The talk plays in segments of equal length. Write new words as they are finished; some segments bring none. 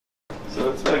So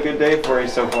it's been a good day for you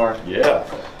so far. Yeah.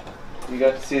 You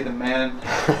got to see the man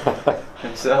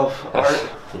himself, Art.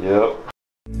 Yep.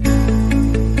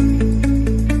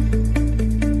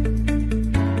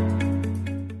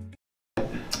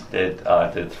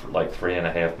 Did like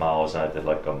 3.5 miles, and I did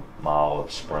like a mile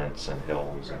of sprints and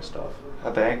hills and stuff.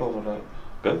 How'd the ankle hold up?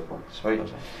 Good. Sweet.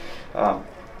 Nice.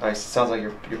 It sounds like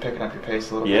you're picking up your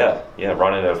pace a little bit. Yeah,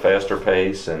 running at a faster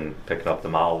pace and picking up the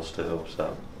miles too.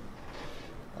 So.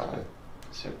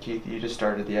 So Keith, you just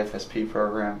started the FSP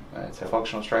program. It's a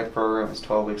functional strength program. It's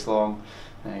 12 weeks long.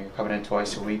 You're coming in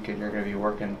twice a week, and you're going to be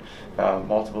working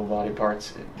multiple body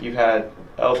parts. You've had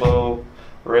elbow,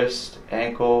 wrist,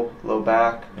 ankle, low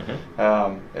back,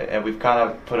 and we've kind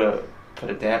of put a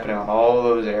dampening on all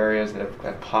those areas that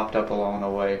have popped up along the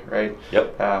way, right?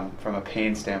 Yep. From a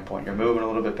pain standpoint, you're moving a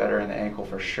little bit better in the ankle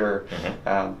for sure,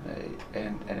 and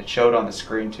it showed on the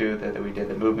screen too that we did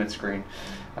the movement screen.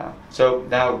 So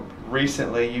now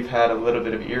recently you've had a little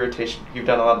bit of irritation. You've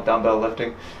done a lot of dumbbell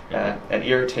lifting, and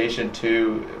irritation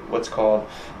to what's called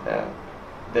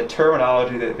the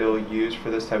terminology that they'll use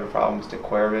for this type of problem is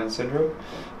decompression syndrome.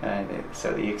 And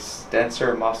so the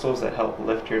extensor muscles that help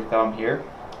lift your thumb here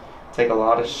take a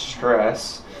lot of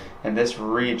stress in this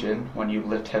region when you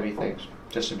lift heavy things,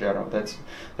 just in general.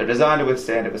 They're designed to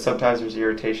withstand it, but sometimes there's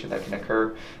irritation that can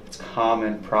occur. It's a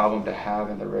common problem to have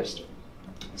in the wrist.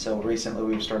 So recently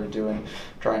we've started doing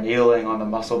dry needling on the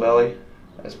muscle belly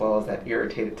as well as that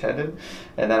irritated tendon,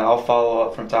 and then I'll follow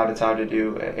up from time to time to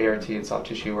do ART and soft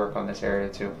tissue work on this area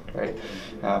too, right?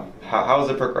 How has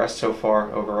it progressed so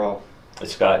far overall?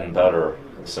 It's gotten better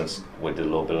since we did a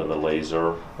little bit of the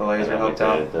laser. The laser helped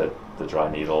out. The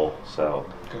dry needle, so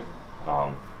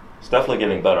it's definitely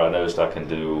getting better. I noticed I can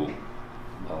do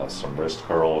some wrist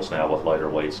curls now with lighter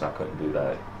weights, and I couldn't do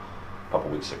that a couple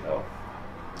weeks ago.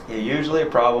 Yeah, usually a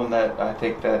problem that I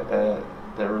think that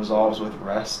resolves with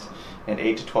rest in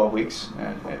 8 to 12 weeks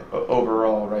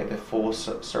overall, right? The full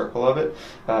circle of it.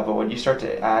 But when you start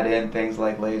to add in things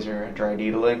like laser and dry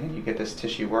needling, and you get this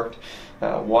tissue worked,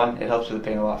 one, it helps with the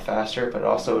pain a lot faster, but it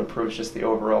also improves just the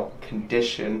overall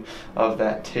condition of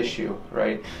that tissue,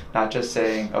 right? Not just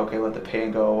saying, okay, let the pain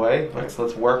go away. Let's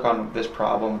work on this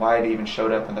problem, why it even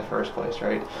showed up in the first place,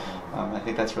 right? I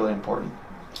think that's really important.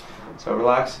 So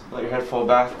relax, let your head fall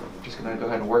back. I'm just going to go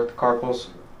ahead and work the carpals.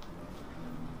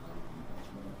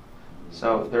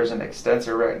 So there's an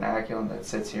extensor retinaculum that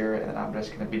sits here, and I'm just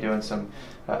going to be doing some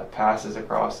passes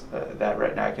across that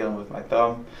retinaculum with my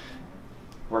thumb,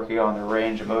 working on the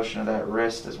range of motion of that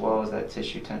wrist as well as that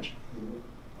tissue tension.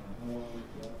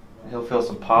 And he'll feel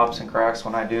some pops and cracks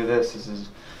when I do this.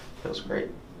 Feels great.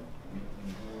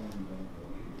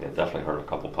 Yeah, definitely heard a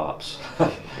couple pops.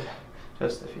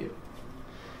 Just a few.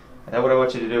 And then what I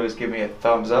want you to do is give me a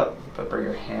thumbs up, but bring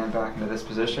your hand back into this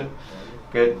position.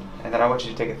 Good. And then I want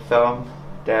you to take a thumb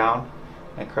down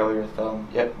and curl your thumb.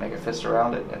 Yep, make a fist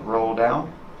around it and roll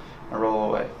down and roll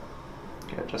away.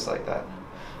 Good, just like that.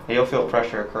 And you'll feel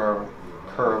pressure occur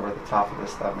over the top of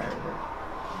this thumb area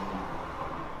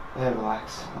here. And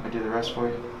relax. Let me do the rest for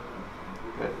you.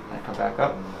 Good. And come back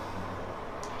up.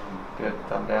 Good.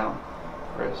 Thumb down.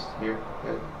 Wrist here.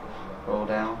 Good. Roll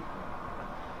down.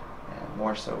 And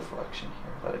more so flexion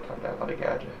here. Let it come down. Let it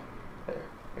guide you. There.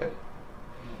 Good.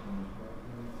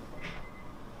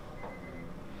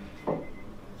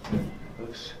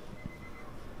 Loose.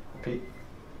 Repeat.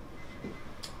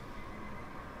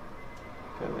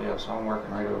 Good. Yeah, so I'm working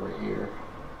right over here.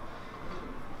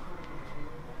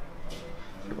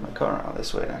 I'm going to come around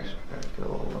this way next. Get a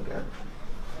little look at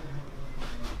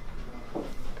it.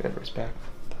 Good. Wrist back.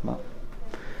 Thumb up.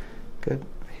 Good.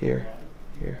 Here.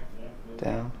 Here.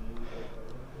 Down.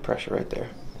 Pressure right there.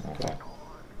 Okay.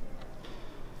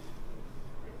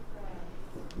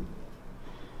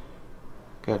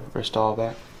 Good. Wrist all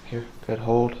back. Here. Good.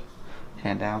 Hold.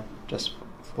 Hand down. Just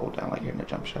fold down like you're in a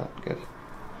jump shot. Good.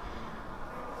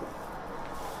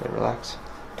 Good. Relax.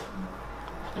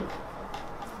 Good.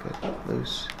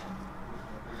 Loose.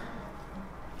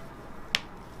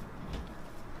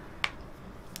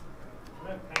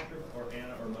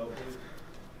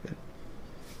 Good.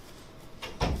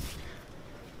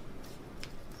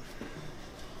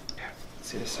 Yeah. Let's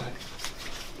see this side.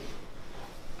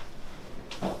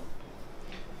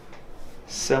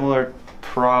 Similar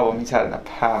problem he's had in the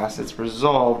past. It's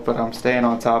resolved, but I'm staying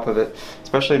on top of it,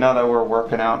 especially now that we're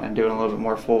working out and doing a little bit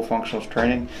more full functional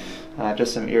training.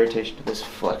 Just some irritation to this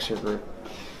flexor group.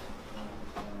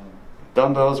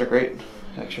 Dumbbells are great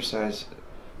exercise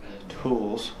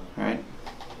tools, right?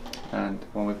 And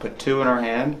when we put two in our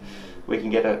hand, we can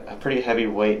get a pretty heavy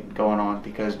weight going on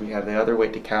because we have the other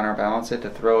weight to counterbalance it, to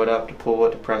throw it up, to pull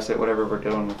it, to press it, whatever we're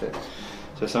doing with it.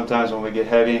 So sometimes when we get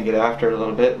heavy and get after it a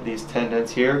little bit, these tendons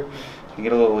here can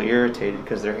get a little irritated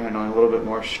because they're handling a little bit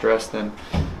more stress than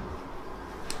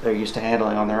they're used to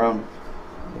handling on their own.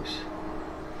 Loose.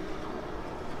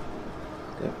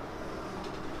 Good.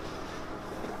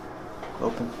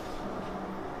 Open.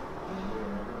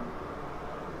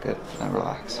 Good. Now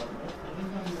relax.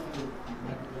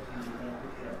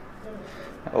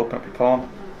 Now open up your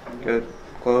palm. Good.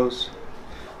 Close.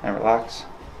 And relax.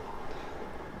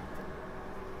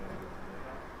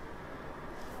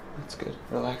 That's good.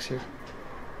 Relax here.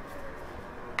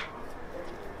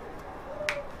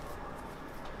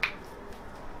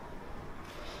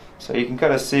 So you can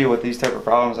kind of see with these type of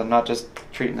problems, I'm not just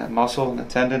treating that muscle and the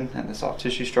tendon and the soft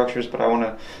tissue structures, but I want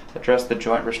to address the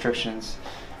joint restrictions,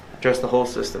 address the whole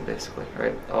system basically,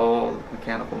 right? All the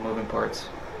mechanical moving parts.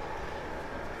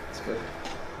 That's good.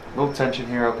 A little tension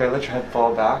here, okay? Let your head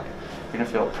fall back. You're going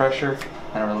to feel pressure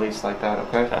and a release like that,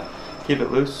 okay? Keep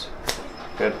it loose.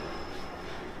 Good.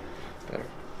 Better.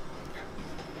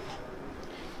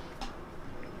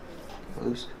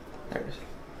 Loose. There it is.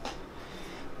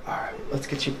 Alright, let's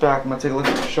get you back. I'm going to take a look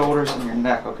at your shoulders and your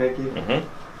neck, okay, Keith? Mm-hmm.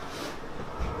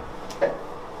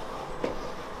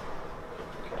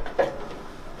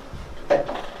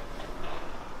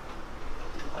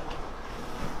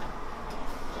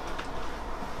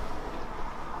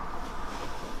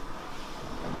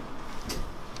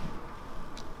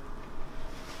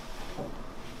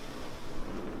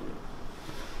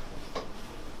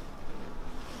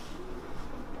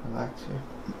 Relax here.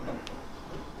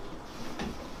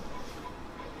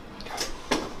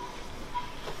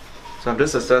 So I'm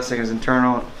just assessing his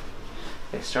internal,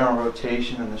 external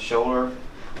rotation in the shoulder.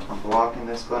 I'm blocking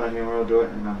this glenohumeral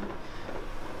joint and I'm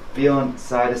feeling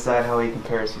side to side how he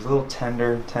compares. He's a little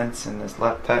tender and tense in this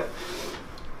left pec.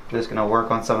 Just gonna work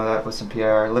on some of that with some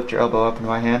PIR. Lift your elbow up into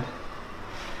my hand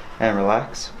and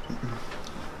relax.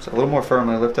 So a little more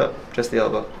firmly, lift up, just the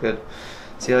elbow, good.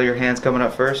 See how your hand's coming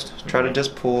up first? Try to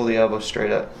just pull the elbow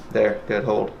straight up. There, good,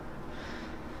 hold.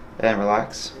 And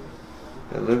relax,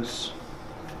 good, loose.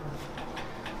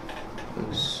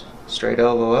 Loose. Straight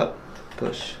elbow up,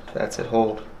 push, that's it,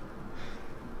 hold.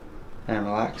 And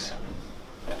relax.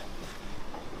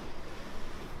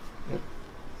 Good.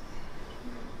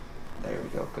 There we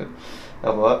go, good.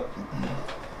 Elbow up.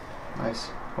 Nice,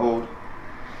 hold.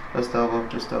 Just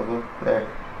elbow, there.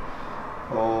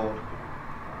 Hold.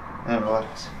 And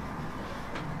relax.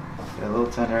 Get a little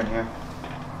tender in here.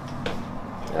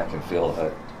 Yeah, I can feel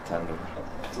that tender.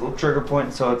 It's a little trigger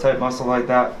point, so a tight muscle like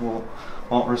that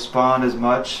won't respond as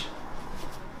much.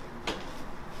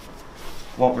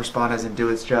 Won't respond as in do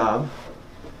its job.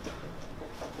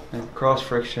 And cross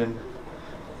friction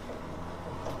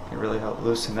can really help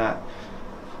loosen that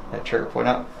trigger point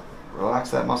up.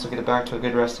 Relax that muscle, get it back to a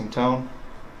good resting tone.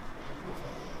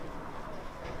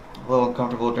 A little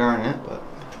uncomfortable during it, but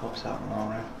it helps out in the long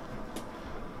run.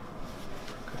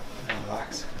 Okay. And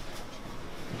relax.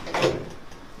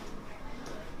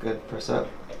 Good, press up.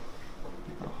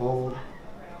 Hold,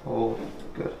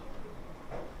 good.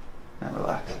 And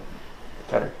relax.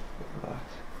 Better. Relax.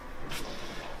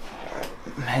 Alright,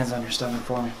 hands on your stomach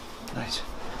for me. Nice.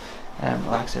 And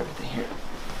relax everything here.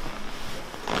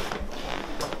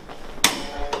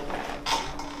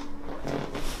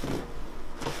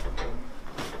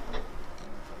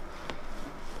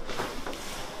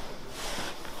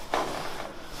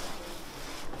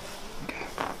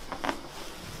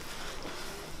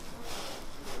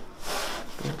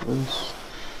 Loose.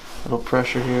 A little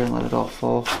pressure here and let it all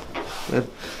fall. Good.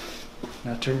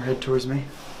 Now turn your head towards me.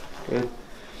 Good.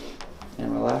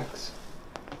 And relax.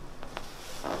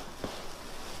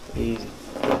 Easy.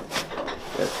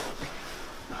 Good.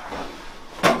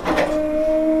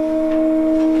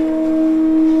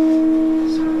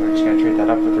 So we're just going to treat that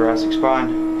upper thoracic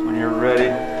spine. When you're ready,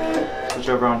 switch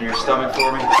over onto your stomach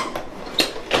for me.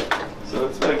 So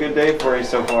it's been a good day for you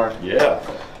so far. Yeah.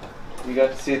 You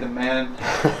got to see the man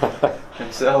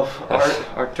himself,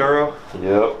 Arturo.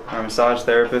 Yep. Our massage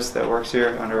therapist that works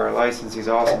here under our license. He's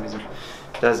awesome. He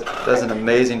does an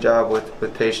amazing job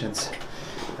with patients.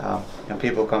 And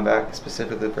people come back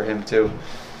specifically for him too.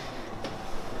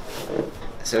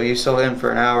 So you saw him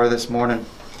for an hour this morning.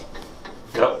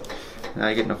 Yep. Now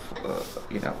you're getting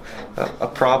a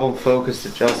problem-focused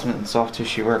adjustment and soft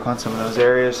tissue work on some of those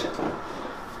areas.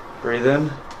 Breathe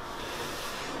in.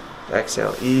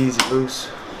 Exhale, easy, loose.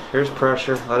 Here's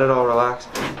pressure, let it all relax.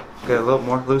 Okay, a little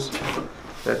more, loose.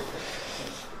 Good.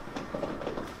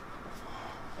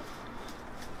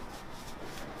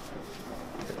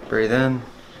 Breathe in.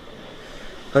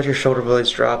 Let your shoulder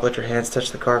blades drop, let your hands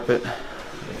touch the carpet. There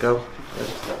you go. Good.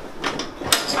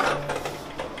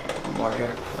 One more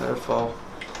here. Let it fall.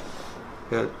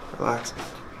 Good. Relax.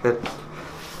 Good.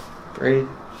 Breathe.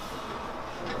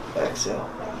 Exhale.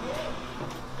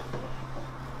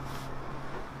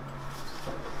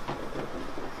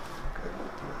 Good.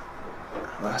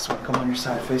 Last one. Come on your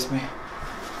side. Face me.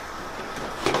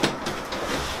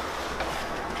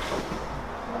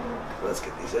 Let's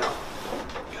get these out.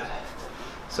 Good.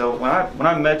 So when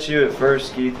I met you at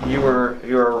first, Keith, you weren't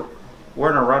a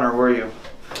runner, were you?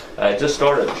 I just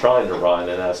started trying to run,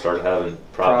 and I started having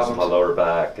problems with my lower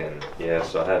back, and yeah,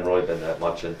 so I hadn't really been that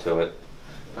much into it.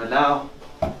 But now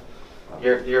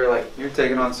you're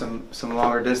taking on some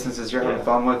longer distances. You're having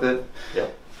fun with it.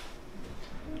 Yep.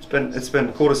 It's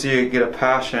been cool to see you get a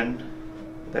passion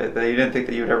that you didn't think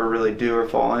that you would ever really do or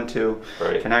fall into.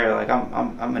 Right. And now you're like,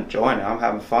 I'm enjoying it. I'm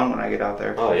having fun when I get out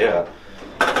there. Oh yeah.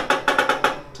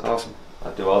 It's awesome.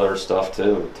 I do other stuff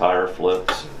too, tire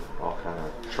flips, and all kind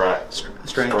of track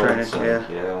strength training.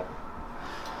 Yeah.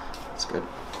 That's good.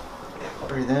 Yeah.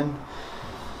 Breathe in.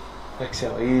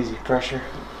 Exhale, easy pressure.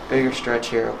 Bigger stretch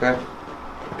here, okay?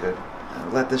 Good. Now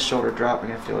let this shoulder drop.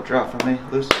 You're gonna feel a drop from me.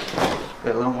 Loose.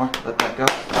 Good, a little more. Let that go.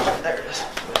 There it is.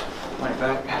 Point it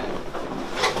back.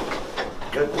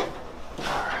 Good.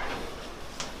 Alright.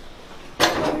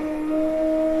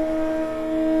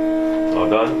 All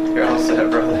done? You're all set,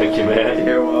 brother. Thank you, man.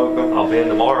 You're welcome. I'll be in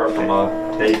tomorrow for my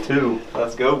day 2.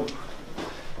 Let's go.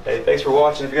 Hey, thanks for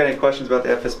watching. If you got any questions about the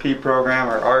FSP program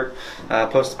or art,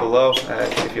 post it below.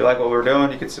 If you like what we're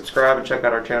doing, you can subscribe and check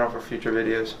out our channel for future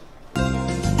videos.